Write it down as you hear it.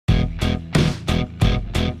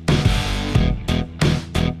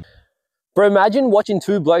Bro, imagine watching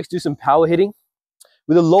two blokes do some power hitting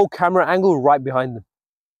with a low camera angle right behind them.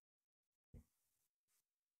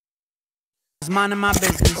 I was minding my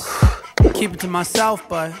business, keep it to myself,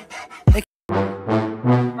 but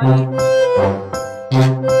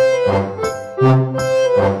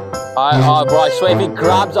Oh, bro, I swear if he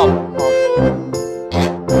grabs up.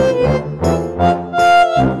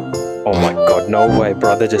 Oh my god, no way,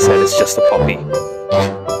 brother just said it's just a puppy.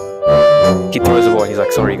 He throws the ball and he's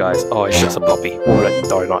like, sorry guys, oh, it's just a puppy. What a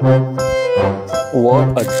donut. What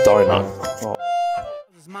a donut. Oh.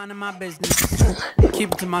 I was minding my business,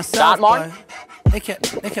 keep it to myself, but they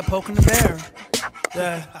kept poking the bear.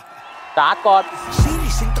 Yeah. That god.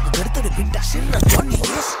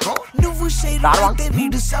 That one.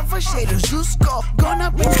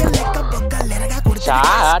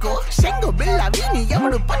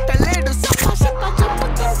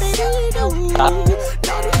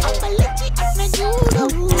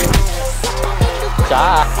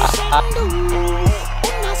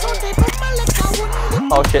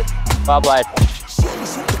 Oh shit. Well played.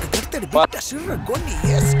 What?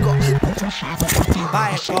 Buy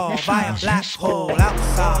a ball, buy a black hole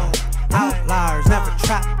outside. Outliers never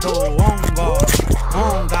trapped though.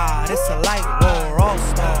 On God, it's a light war. All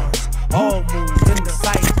stars, all moves in the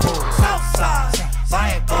cycles. Outside, buy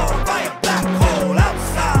a ball, buy a black hole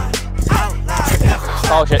outside. Outliers never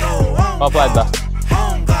trapped. Oh shit. Well played though.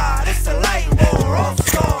 On God, it's a light war. All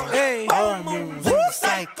stars, all moves in the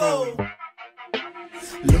cycle.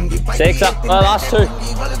 6 up. Last 2.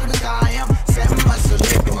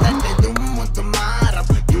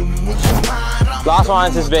 Last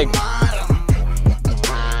one is big.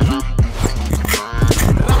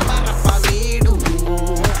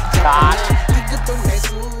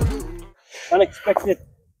 Unexpected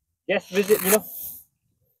guest visit, you know.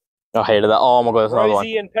 I hated that. Oh my god, that's another one.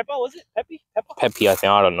 Rosie and Pepper, was it? Peppy? Pepper? Peppy, I think.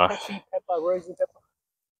 I don't know. Peppy, Pepper, Rosie and Pepper.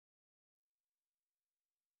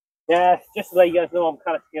 Yeah, just to let you guys know, I'm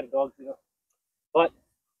kind of scared of dogs, you know. But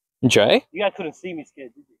Jay? you guys couldn't see me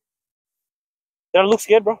scared, did you? Did I look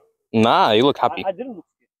scared, bro? Nah, you look happy. I didn't look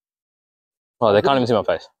scared. Oh, they can't even see my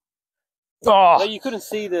face. Oh! No, you couldn't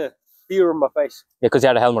see the fear on my face. Yeah, because you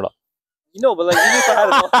had a helmet on. You know, but like, even if I had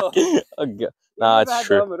it off, Okay. Nah, it's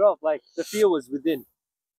true. The helmet off, like, the fear was within.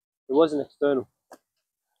 It wasn't external.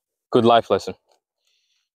 Good life lesson.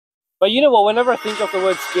 But you know what? Whenever I think of the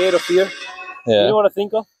word scared or fear, you know what I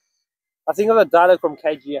think of? I think of the dialogue from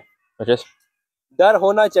G.O.A.T. Okay. डर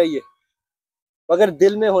होना चाहिए, मगर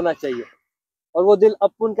दिल में होना चाहिए, और वो दिल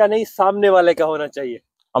अपन का नहीं, सामने वाले का होना चाहिए.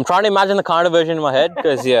 I'm trying to imagine the kind of version in my head,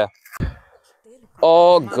 because yeah.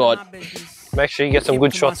 Oh god. Make sure you get some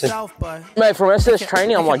good shots in. Mate, from rest of this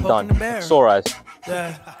training, I'm like done. Sore eyes.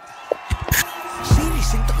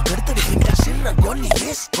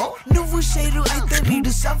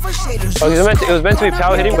 Oh, it was meant to be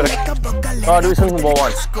power hitting, but I'll do something ball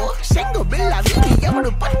one.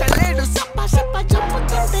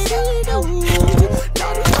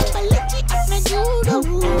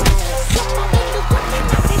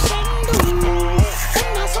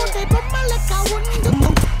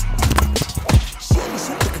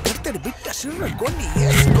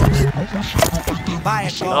 Buy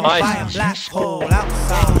a ball, buy a black hole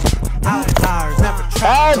outside. Outliers never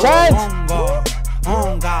trapped.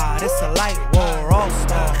 On God, it's a light war. All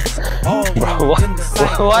stars, all moves in the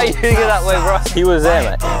cycle. Why are you thinking that way, bro? He was there,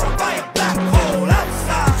 mate.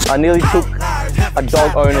 I nearly took a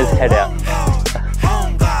dog owner's head out.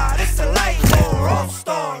 On God, it's a light war. All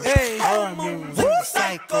stars, all moves in the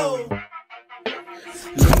cycle.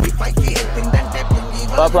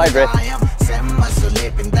 Well played, Rith.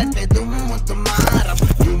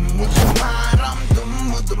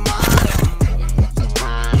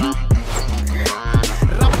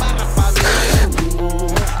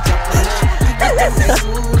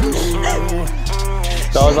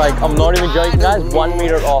 So I was like, I'm not even joking, guys, 1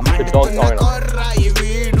 meter off the dog's owner.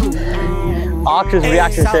 Archer's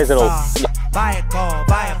reaction says it all. Buy a ball,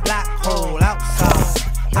 buy a black hole outside.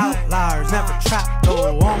 Outliers never trapped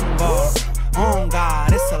though. On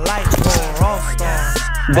God, it's a light war. All stars.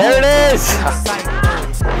 There it is!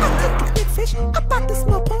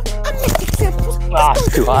 Ah,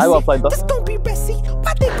 it's too high. Well played, though.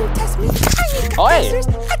 Oh, hey!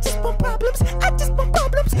 I just want bodies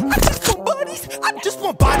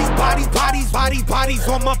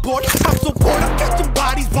on my board. I'm so bored, I'm catching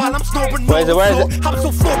bodies while I'm snoring. Where is it? I'm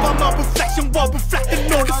so floored by my reflection while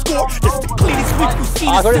reflecting on the score. This the cleanest week we've seen.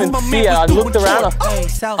 I couldn't even see it. I looked around. I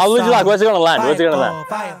was literally like, where's it gonna land? Where's it gonna land?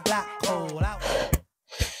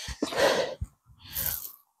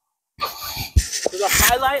 So the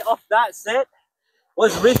highlight of that set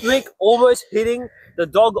was Rithvik almost hitting the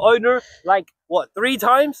dog owner like what 3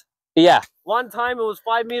 times. Yeah. One time it was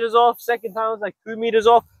 5 meters off. Second time it was like 2 meters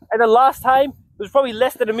off, and the last time it was probably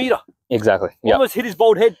less than a meter. Exactly. Yeah. Almost hit his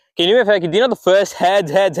bald head. Can you do me a favor? Do you know the first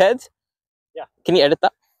heads? Yeah. Can you edit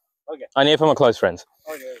that? Okay. I need it for my close friends.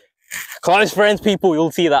 Okay. Close friends, people,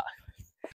 you'll see that.